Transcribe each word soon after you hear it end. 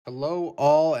Hello,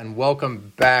 all, and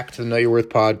welcome back to the Know Your Worth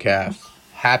podcast.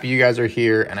 Happy you guys are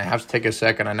here, and I have to take a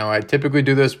second. I know I typically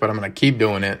do this, but I'm going to keep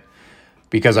doing it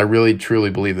because I really, truly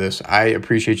believe this. I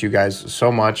appreciate you guys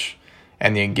so much,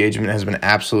 and the engagement has been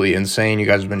absolutely insane. You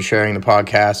guys have been sharing the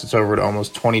podcast. It's over to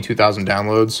almost 22,000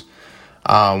 downloads,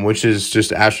 which is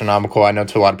just astronomical. I know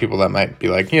to a lot of people that might be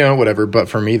like, whatever, but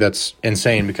for me, that's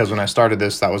insane because when I started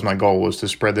this, that was my goal, was to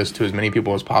spread this to as many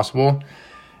people as possible.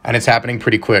 And it's happening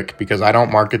pretty quick because I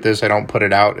don't market this. I don't put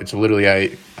it out. It's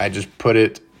literally, I just put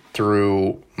it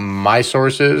through my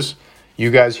sources. You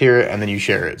guys hear it and then you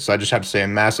share it. So I just have to say a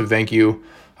massive thank you.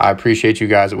 I appreciate you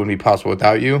guys. It wouldn't be possible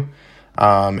without you.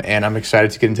 And I'm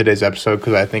excited to get into today's episode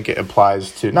because I think it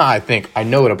applies to, I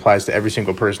know it applies to every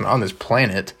single person on this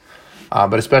planet,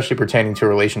 but especially pertaining to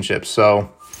relationships.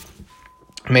 So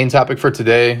main topic for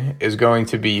today is going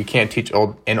to be, you can't teach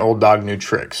an old dog new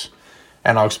tricks.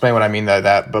 And I'll explain what I mean by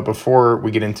that. But before we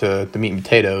get into the meat and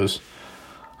potatoes,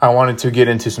 I wanted to get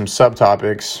into some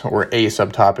subtopics or a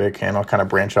subtopic, and I'll kind of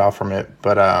branch off from it.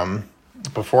 But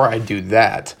before I do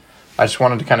that, I just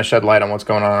wanted to kind of shed light on what's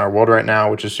going on in our world right now,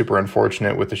 which is super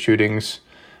unfortunate with the shootings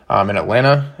in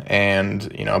Atlanta.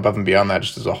 And, above and beyond that,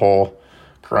 just as a whole,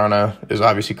 Corona is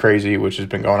obviously crazy, which has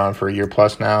been going on for a year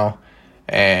plus now.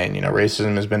 And,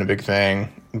 racism has been a big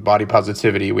thing, body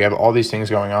positivity. We have all these things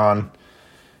going on.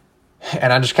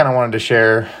 And I just kind of wanted to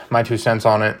share my 2 cents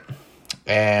on it.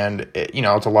 And,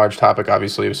 it's a large topic,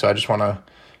 obviously. So I just want to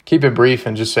keep it brief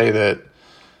and just say that,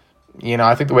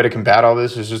 I think the way to combat all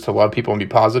this is just to love people and be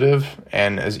positive.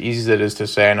 And as easy as it is to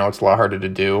say, I know it's a lot harder to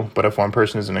do. But if one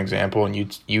person is an example and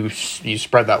you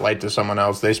spread that light to someone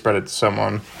else, they spread it to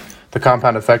someone, the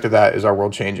compound effect of that is our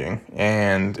world changing.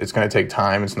 And it's going to take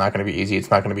time. It's not going to be easy.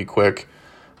 It's not going to be quick.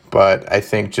 But I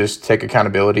think just take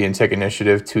accountability and take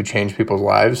initiative to change people's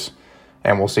lives.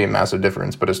 And we'll see a massive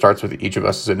difference, but it starts with each of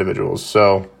us as individuals.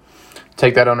 So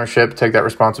take that ownership, take that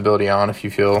responsibility on if you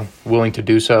feel willing to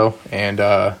do so. And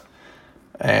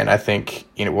I think,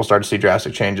 we'll start to see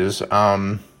drastic changes.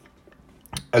 As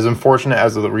unfortunate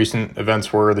as the recent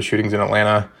events were, the shootings in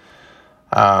Atlanta,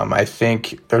 I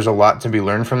think there's a lot to be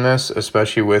learned from this,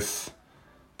 especially with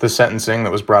the sentencing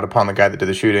that was brought upon the guy that did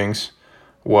the shootings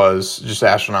was just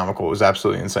astronomical. It was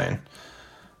absolutely insane.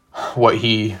 What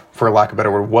he, for lack of a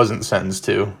better word, wasn't sentenced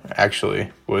to,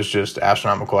 actually, was just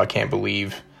astronomical. I can't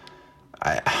believe.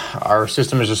 Our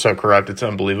system is just so corrupt. It's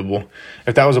unbelievable.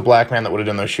 If that was a black man that would have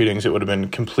done those shootings, it would have been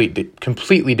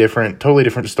completely different, totally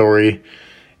different story.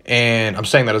 And I'm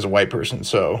saying that as a white person,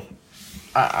 so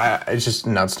it's just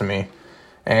nuts to me.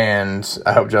 And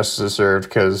I hope justice is served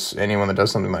because anyone that does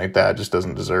something like that just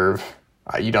doesn't deserve,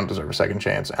 you don't deserve a second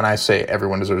chance. And I say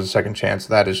everyone deserves a second chance.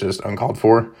 That is just uncalled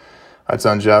for. It's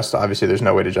unjust. Obviously, there's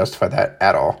no way to justify that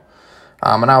at all.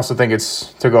 And I also think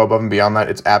it's, to go above and beyond that,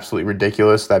 it's absolutely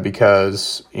ridiculous that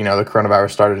because, the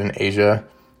coronavirus started in Asia,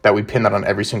 that we pin that on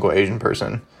every single Asian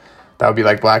person. That would be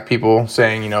like black people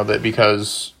saying, that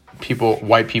because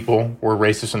white people were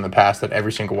racist in the past, that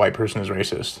every single white person is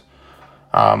racist.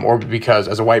 Or because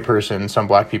as a white person, some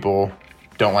black people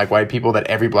don't like white people, that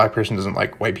every black person doesn't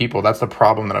like white people. That's the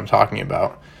problem that I'm talking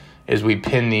about. Is we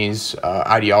pin these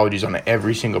ideologies on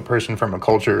every single person from a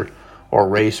culture or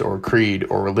race or creed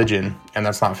or religion, and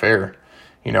that's not fair.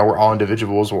 We're all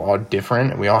individuals, we're all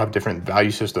different, and we all have different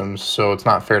value systems, so it's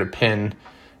not fair to pin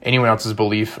anyone else's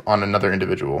belief on another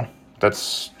individual.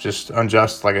 That's just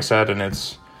unjust, like I said, and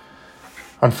it's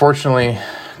unfortunately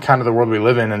kind of the world we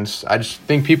live in, and I just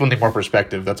think people need more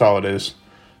perspective. That's all it is.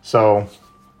 So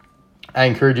I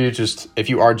encourage you, just if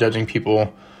you are judging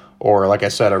people, or like I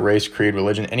said, a race, creed,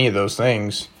 religion, any of those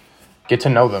things, get to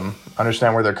know them,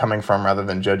 understand where they're coming from rather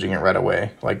than judging it right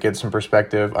away. Like get some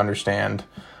perspective, understand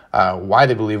why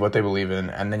they believe what they believe in,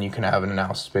 and then you can have an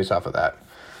analysis based off of that.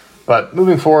 But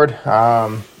moving forward,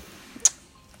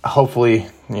 hopefully,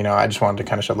 I just wanted to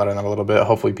kind of shed light on that a little bit.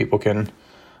 Hopefully people can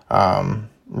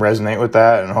resonate with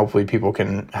that, and hopefully people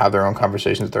can have their own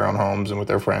conversations at their own homes and with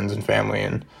their friends and family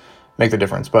and make the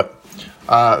difference. But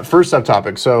first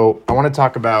subtopic. So I want to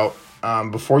talk about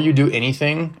before you do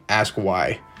anything, ask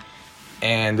why.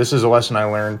 And this is a lesson I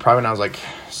learned probably when I was like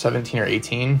 17 or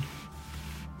 18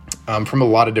 from a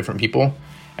lot of different people.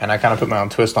 And I kind of put my own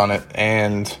twist on it.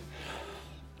 And,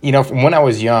 from when I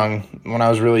was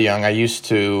really young, I used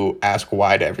to ask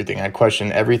why to everything. I'd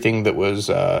question everything that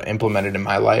was implemented in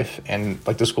my life and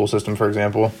like the school system, for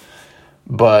example.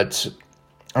 But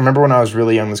I remember when I was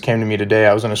really young, this came to me today.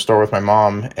 I was in a store with my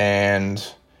mom, and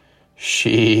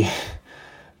it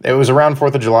was around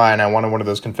 4th of July, and I wanted one of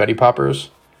those confetti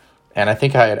poppers. And I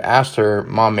think I had asked her,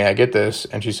 Mom, may I get this?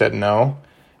 And she said no.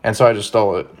 And so I just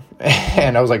stole it.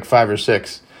 And I was like 5 or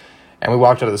 6. And we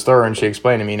walked out of the store and she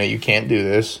explained to me, you can't do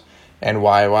this, and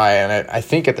why. And I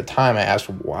think at the time I asked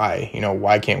why,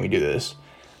 why can't we do this?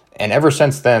 And ever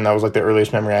since then, that was like the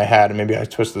earliest memory I had, and maybe I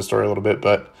twisted the story a little bit,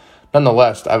 but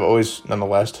nonetheless, I've always been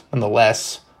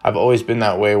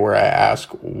that way, where I ask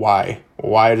why.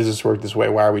 Why does this work this way?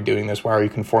 Why are we doing this? Why are we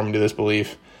conforming to this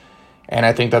belief? And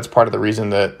I think that's part of the reason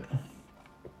that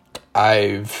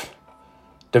I've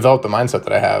developed the mindset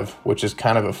that I have, which is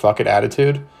kind of a fuck it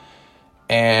attitude.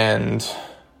 And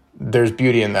there's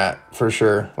beauty in that for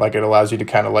sure. Like, it allows you to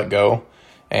kind of let go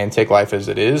and take life as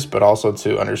it is, but also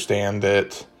to understand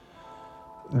that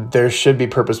there should be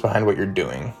purpose behind what you're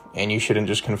doing, and you shouldn't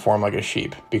just conform like a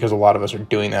sheep, because a lot of us are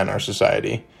doing that in our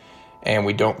society. And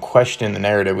we don't question the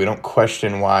narrative. We don't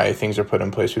question why things are put in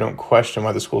place. We don't question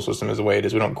why the school system is the way it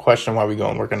is. We don't question why we go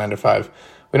and work a 9 to 5.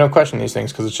 We don't question these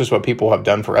things because it's just what people have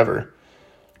done forever.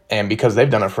 And because they've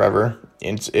done it forever,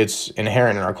 it's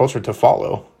inherent in our culture to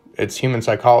follow. It's human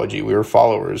psychology. We are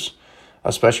followers,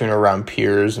 especially when we're around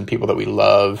peers and people that we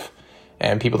love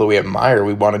and people that we admire.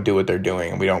 We want to do what they're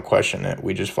doing, and we don't question it.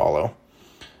 We just follow.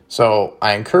 So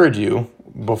I encourage you,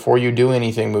 before you do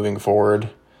anything moving forward,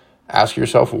 ask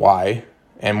yourself why.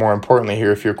 And more importantly,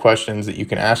 here are a few questions that you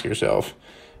can ask yourself.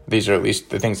 These are at least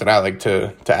the things that I like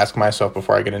to ask myself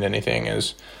before I get into anything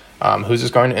is, who's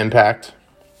this going to impact?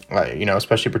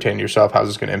 Especially pertaining to yourself, how's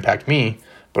this going to impact me?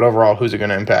 But overall, who's it going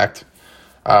to impact?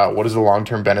 What is the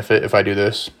long-term benefit if I do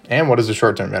this? And what is the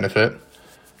short-term benefit?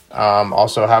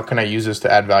 Also, how can I use this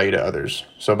to add value to others?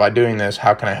 So by doing this,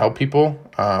 how can I help people?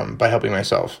 By helping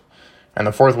myself. And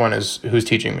the fourth one is, who's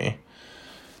teaching me?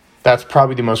 That's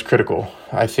probably the most critical.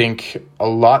 I think a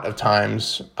lot of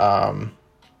times,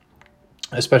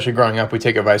 especially growing up, we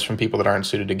take advice from people that aren't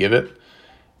suited to give it.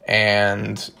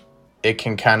 And it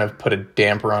can kind of put a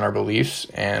damper on our beliefs,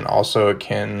 and also it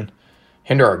can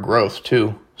hinder our growth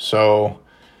too. So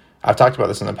I've talked about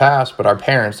this in the past, but our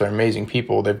parents, they're amazing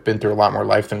people. They've been through a lot more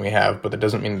life than we have, but that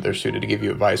doesn't mean that they're suited to give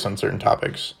you advice on certain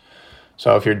topics.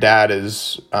 So if your dad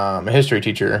is a history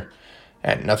teacher,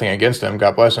 and nothing against him,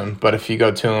 God bless him, but if you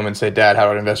go to him and say, Dad, how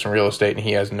do I invest in real estate? And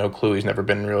he has no clue. He's never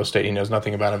been in real estate. He knows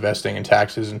nothing about investing and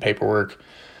taxes and paperwork.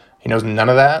 He knows none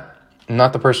of that.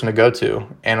 Not the person to go to.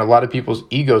 And a lot of people's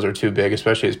egos are too big,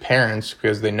 especially as parents,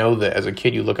 because they know that as a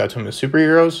kid you look out to them as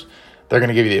superheroes. They're going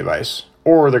to give you the advice,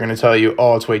 or they're going to tell you,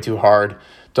 oh, it's way too hard,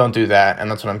 don't do that.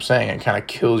 And that's what I'm saying. It kind of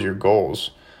kills your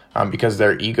goals, because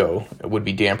their ego would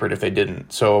be dampened if they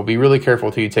didn't. So be really careful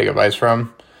with who you take advice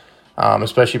from,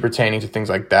 especially pertaining to things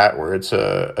like that, where it's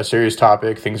a serious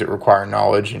topic, things that require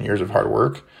knowledge and years of hard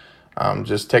work.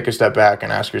 Just take a step back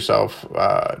and ask yourself,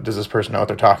 does this person know what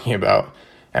they're talking about?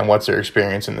 And what's their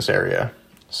experience in this area?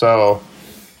 So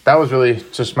that was really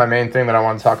just my main thing that I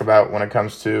want to talk about when it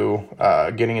comes to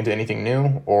getting into anything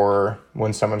new, or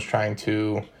when someone's trying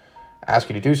to ask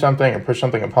you to do something or push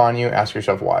something upon you, ask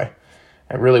yourself why.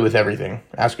 And really with everything,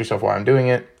 ask yourself why I'm doing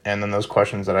it, and then those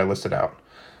questions that I listed out.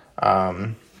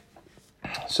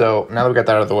 So now that we got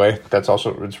that out of the way,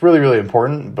 it's really, really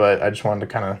important, but I just wanted to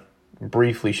kind of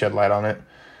briefly shed light on it.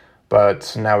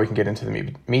 But now we can get into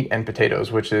the meat and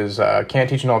potatoes, which is can't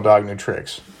teach an old dog new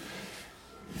tricks.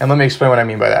 And let me explain what I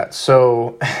mean by that.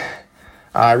 So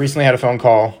I recently had a phone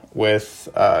call with,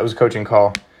 it was a coaching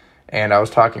call, and I was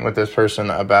talking with this person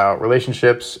about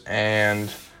relationships. And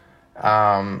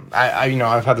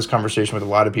I've had this conversation with a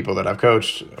lot of people that I've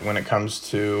coached when it comes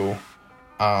to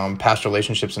past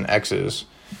relationships and exes,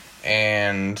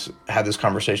 and had this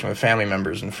conversation with family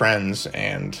members and friends,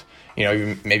 and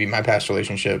even maybe my past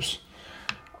relationships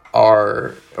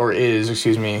that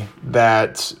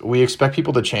we expect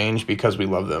people to change because we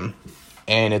love them.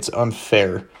 And it's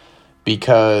unfair,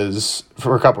 because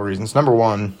for a couple of reasons. Number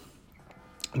one,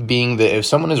 being that if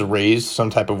someone is raised some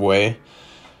type of way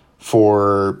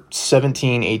for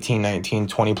 17, 18, 19,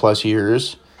 20 plus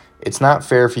years, it's not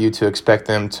fair for you to expect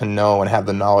them to know and have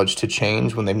the knowledge to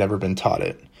change when they've never been taught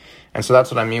it. And so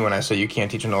that's what I mean when I say you can't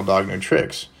teach an old dog new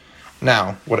tricks.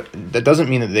 Now, that doesn't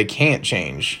mean that they can't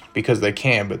change, because they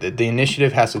can, but the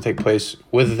initiative has to take place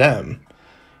with them,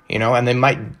 and they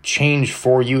might change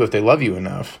for you if they love you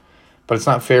enough, but it's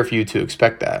not fair for you to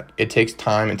expect that. It takes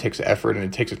time, it takes effort, and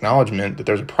it takes acknowledgement that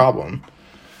there's a problem,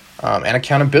 and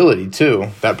accountability too.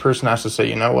 That person has to say,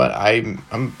 you know what,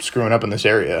 I'm screwing up in this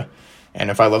area, and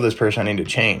if I love this person, I need to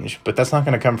change. But that's not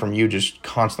going to come from you just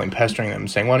constantly pestering them,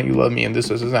 saying, why don't you love me, and this,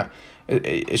 that.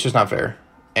 It's just not fair.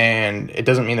 And it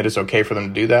doesn't mean that it's okay for them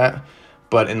to do that.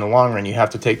 But in the long run, you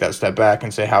have to take that step back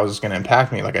and say, how is this going to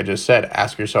impact me? Like I just said,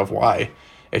 ask yourself why.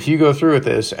 If you go through with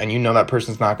this and you know that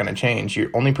person's not going to change, the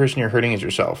only person you're hurting is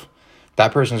yourself.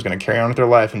 That person is going to carry on with their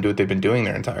life and do what they've been doing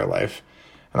their entire life.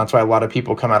 And that's why a lot of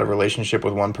people come out of a relationship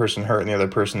with one person hurt and the other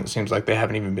person, it seems like they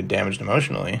haven't even been damaged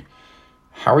emotionally.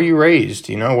 How are you raised?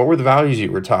 What were the values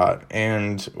you were taught?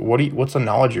 And what's the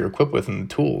knowledge you're equipped with and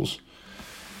the tools?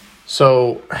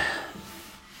 So,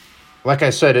 like I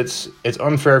said, it's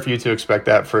unfair for you to expect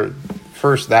that for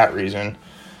first that reason.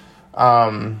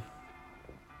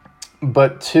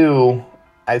 But two,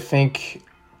 I think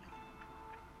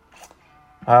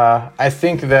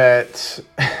that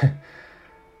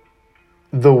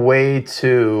the way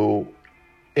to,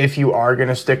 if you are going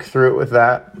to stick through it with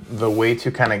that, the way to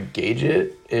kind of gauge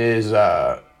it is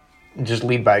just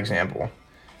lead by example.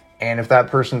 And if that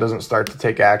person doesn't start to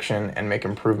take action and make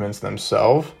improvements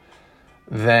themselves,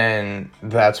 then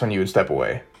that's when you would step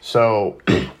away. So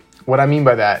what I mean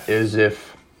by that is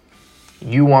if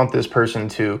you want this person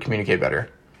to communicate better,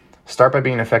 start by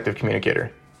being an effective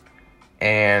communicator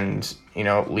and,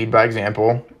 lead by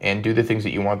example and do the things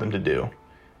that you want them to do.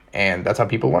 And that's how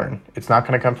people learn. It's not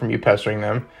going to come from you pestering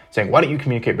them, saying, why don't you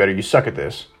communicate better? You suck at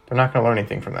this. They're not going to learn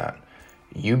anything from that.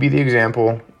 You be the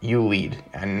example, you lead.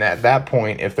 And at that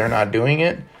point, if they're not doing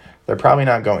it, they're probably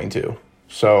not going to.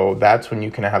 So that's when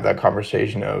you can have that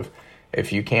conversation of,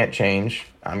 if you can't change,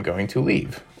 I'm going to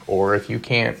leave. Or if you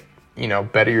can't,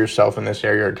 better yourself in this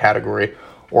area or category,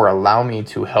 or allow me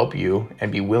to help you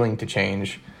and be willing to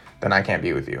change, then I can't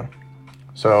be with you.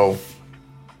 So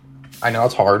I know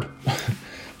it's hard.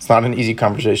 It's not an easy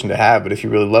conversation to have, but if you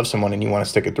really love someone and you want to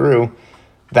stick it through,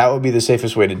 that would be the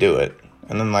safest way to do it.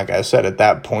 And then, like I said, at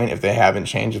that point, if they haven't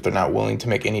changed, if they're not willing to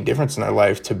make any difference in their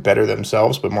life to better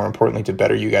themselves, but more importantly, to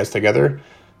better you guys together,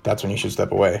 that's when you should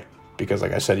step away. Because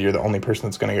like I said, you're the only person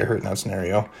that's going to get hurt in that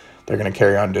scenario. They're going to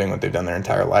carry on doing what they've done their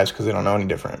entire lives because they don't know any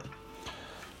different.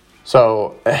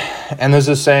 So, and there's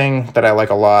this saying that I like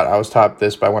a lot. I was taught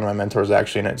this by one of my mentors,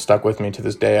 actually, and it stuck with me to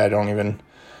this day. I don't even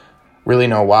really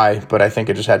know why, but I think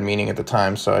it just had meaning at the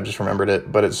time, so I just remembered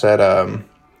it. But it said,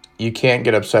 you can't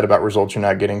get upset about results you're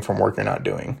not getting from work you're not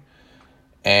doing.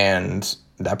 And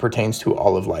that pertains to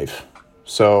all of life.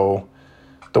 So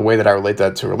the way that I relate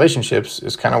that to relationships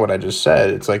is kind of what I just said.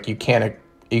 It's like you can't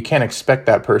expect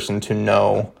that person to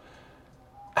know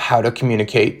how to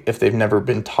communicate if they've never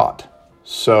been taught.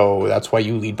 So that's why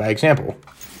you lead by example.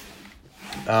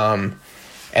 And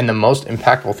the most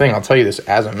impactful thing, I'll tell you this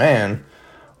as a man,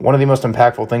 one of the most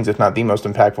impactful things, if not the most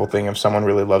impactful thing, if someone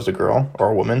really loves a girl or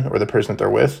a woman or the person that they're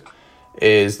with,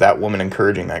 is that woman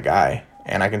encouraging that guy.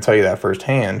 And I can tell you that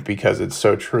firsthand because it's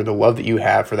so true. The love that you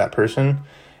have for that person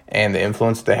and the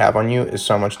influence that they have on you is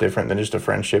so much different than just a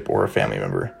friendship or a family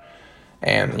member.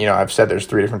 And, I've said there's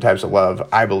 3 different types of love.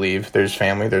 I believe there's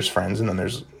family, there's friends, and then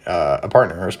there's a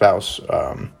partner or a spouse.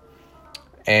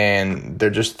 And they're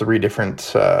just 3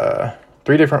 different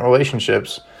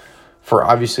relationships for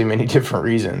obviously many different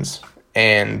reasons.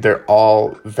 And they're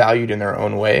all valued in their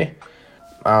own way.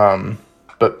 But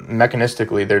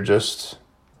mechanistically, they're just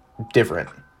different.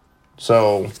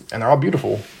 So, and they're all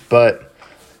beautiful. But,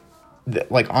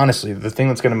 honestly, the thing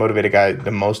that's going to motivate a guy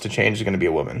the most to change is going to be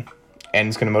a woman. And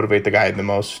it's going to motivate the guy the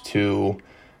most to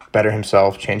better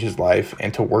himself, change his life,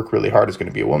 and to work really hard is going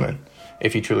to be a woman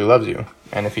if he truly loves you.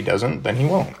 And if he doesn't, then he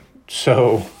won't.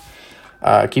 So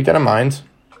keep that in mind.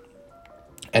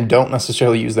 And don't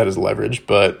necessarily use that as leverage,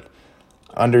 but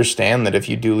understand that if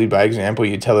you do lead by example,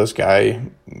 you tell this guy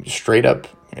straight up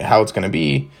how it's going to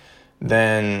be,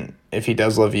 then if he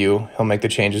does love you, he'll make the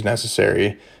changes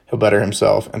necessary, he'll better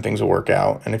himself, and things will work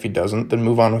out. And if he doesn't, then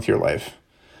move on with your life.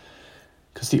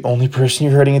 Because the only person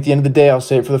you're hurting at the end of the day, I'll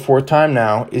say it for the 4th time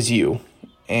now, is you.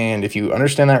 And if you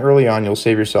understand that early on, you'll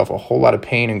save yourself a whole lot of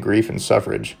pain and grief and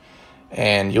suffrage.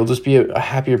 And you'll just be a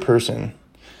happier person.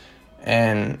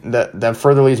 And that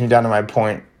further leads me down to my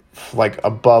point,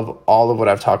 above all of what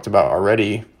I've talked about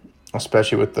already,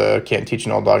 especially with the can't teach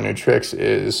an old dog new tricks,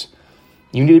 is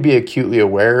you need to be acutely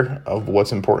aware of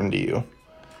what's important to you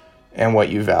and what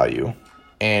you value.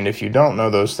 And if you don't know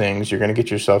those things, you're going to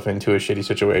get yourself into a shitty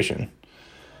situation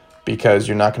because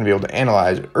you're not going to be able to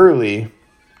analyze early,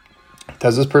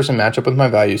 does this person match up with my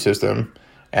value system,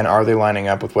 and are they lining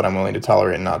up with what I'm willing to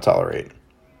tolerate and not tolerate?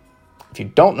 If you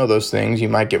don't know those things, you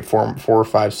might get 4 or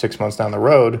 5, 6 months down the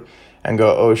road and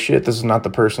go, oh shit, this is not the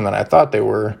person that I thought they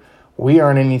were. We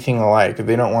aren't anything alike.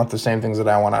 They don't want the same things that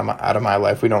I want out of my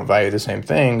life. We don't value the same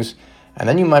things. And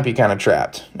then you might be kind of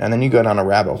trapped. And then you go down a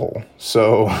rabbit hole.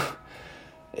 So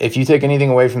if you take anything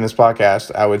away from this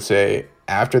podcast, I would say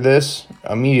after this,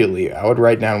 immediately, I would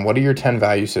write down what are your 10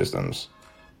 value systems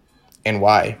and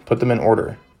why. Put them in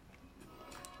order.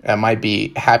 That might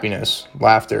be happiness,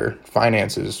 laughter,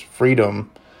 finances, freedom,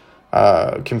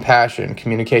 compassion,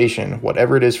 communication,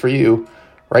 whatever it is for you.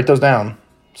 Write those down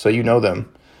so you know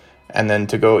them. And then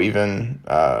to go even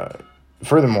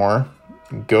furthermore,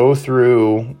 go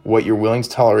through what you're willing to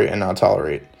tolerate and not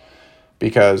tolerate.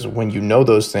 Because when you know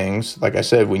those things, like I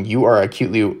said, when you are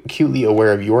acutely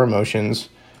aware of your emotions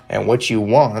and what you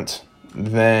want,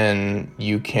 then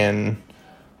you can,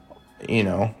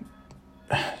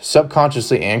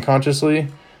 subconsciously and consciously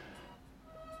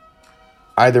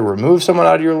either remove someone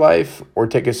out of your life or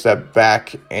take a step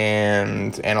back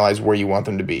and analyze where you want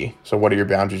them to be. So what are your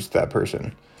boundaries to that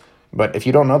person? But if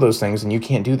you don't know those things, then you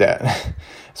can't do that.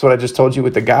 That's what I just told you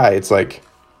with the guy. It's like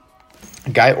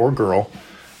guy or girl.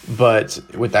 But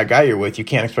with that guy you're with, you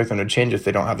can't expect them to change if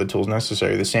they don't have the tools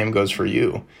necessary. The same goes for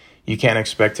you. You can't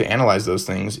expect to analyze those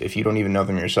things if you don't even know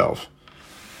them yourself.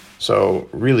 So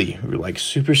really, like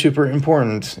super, super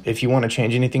important. If you want to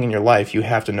change anything in your life, you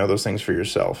have to know those things for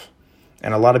yourself.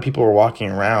 And a lot of people are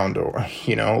walking around or,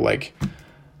 like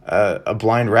a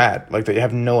blind rat. Like they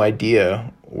have no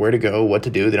idea where to go, what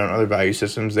to do. They don't know their value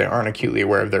systems. They aren't acutely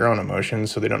aware of their own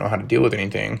emotions, so they don't know how to deal with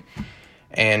anything.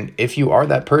 And if you are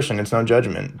that person, it's no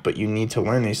judgment, but you need to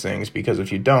learn these things, because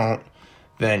if you don't,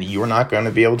 then you're not going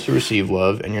to be able to receive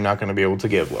love and you're not going to be able to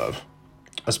give love,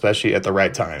 especially at the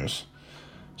right times.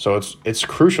 So it's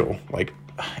crucial. Like,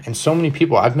 and so many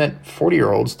people, I've met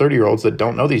 40-year-olds, 30-year-olds that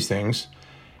don't know these things,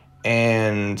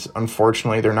 and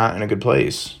unfortunately they're not in a good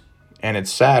place. And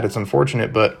it's sad, it's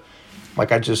unfortunate, but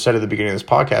like I just said at the beginning of this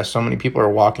podcast, so many people are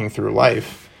walking through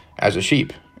life as a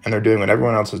sheep, and they're doing what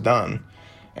everyone else has done.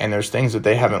 And there's things that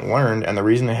they haven't learned, and the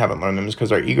reason they haven't learned them is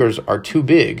because our egos are too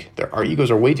big. Our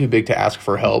egos are way too big to ask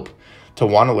for help, to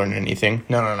want to learn anything.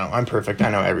 No, I'm perfect. I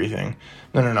know everything.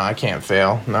 No, I can't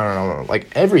fail. No.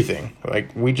 Like everything.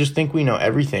 Like we just think we know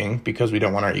everything because we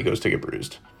don't want our egos to get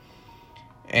bruised.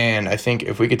 And I think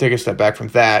if we could take a step back from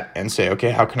that and say,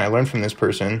 okay, how can I learn from this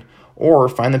person? Or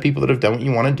find the people that have done what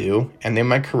you want to do, and they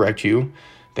might correct you.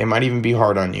 They might even be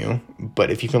hard on you. But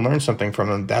if you can learn something from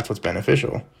them, that's what's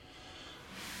beneficial.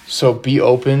 So be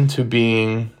open to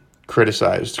being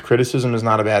criticized. Criticism is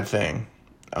not a bad thing.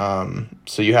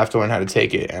 So you have to learn how to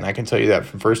take it. And I can tell you that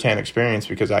from firsthand experience,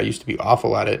 because I used to be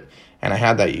awful at it and I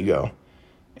had that ego.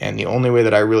 And the only way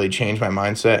that I really changed my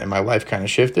mindset and my life kind of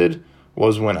shifted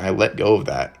was when I let go of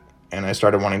that and I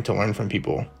started wanting to learn from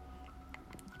people.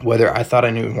 Whether I thought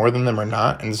I knew more than them or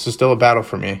not, and this is still a battle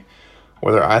for me,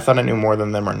 whether I thought I knew more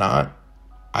than them or not,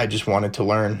 I just wanted to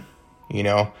learn,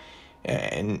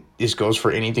 And this goes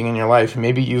for anything in your life.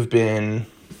 Maybe you've been,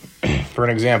 for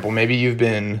an example,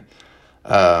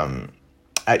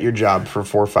 at your job for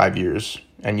 4 or 5 years,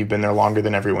 and you've been there longer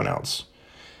than everyone else.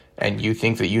 And you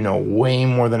think that you know way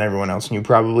more than everyone else, and you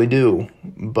probably do.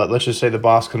 But let's just say the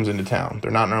boss comes into town. They're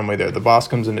not normally there. The boss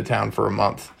comes into town for a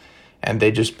month, and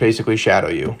they just basically shadow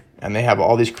you, and they have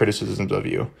all these criticisms of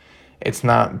you. It's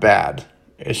not bad.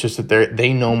 It's just that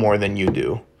they know more than you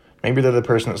do. Maybe they're the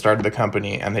person that started the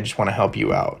company and they just want to help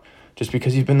you out. Just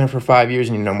because you've been there for 5 years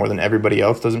and you know more than everybody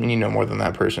else doesn't mean you know more than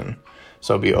that person.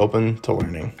 So be open to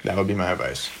learning. That would be my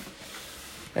advice.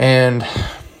 And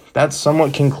that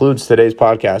somewhat concludes today's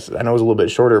podcast. I know it was a little bit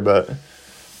shorter, but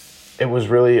it was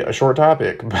really a short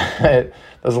topic. But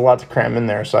there's a lot to cram in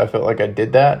there, so I felt like I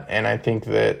did that. And I think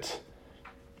that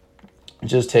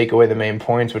just take away the main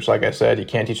points, which, like I said, you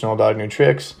can't teach an old dog new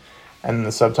tricks. And then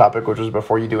the subtopic, which was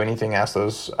before you do anything, ask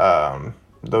those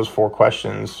 4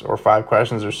 questions or 5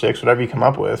 questions or 6, whatever you come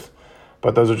up with.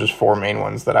 But those are just 4 main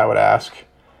ones that I would ask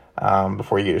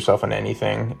before you get yourself into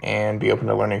anything, and be open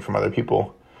to learning from other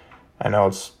people. I know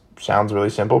it sounds really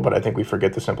simple, but I think we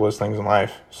forget the simplest things in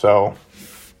life. So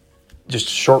just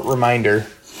a short reminder.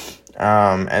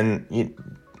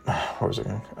 What was it?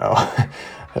 Oh,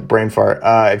 brain fart.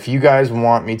 If you guys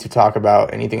want me to talk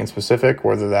about anything in specific,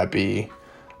 whether that be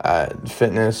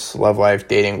fitness, love life,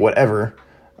 dating, whatever,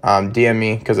 DM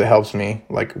me, because it helps me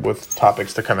like with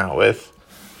topics to come out with.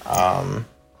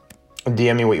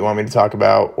 DM me what you want me to talk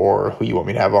about or who you want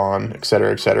me to have on,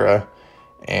 etc.,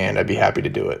 and I'd be happy to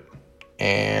do it.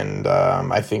 And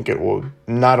I think it will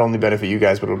not only benefit you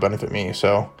guys, but it will benefit me.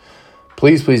 So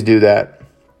please do that.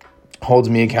 Holds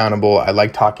me accountable. I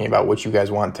like talking about what you guys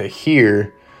want to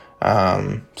hear.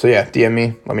 So yeah, DM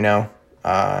me, let me know.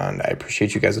 And I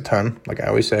appreciate you guys a ton. Like I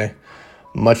always say,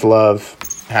 much love,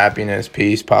 happiness,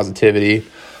 peace, positivity,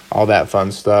 all that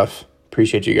fun stuff.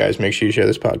 Appreciate you guys. Make sure you share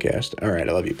this podcast. All right,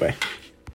 I love you. Bye.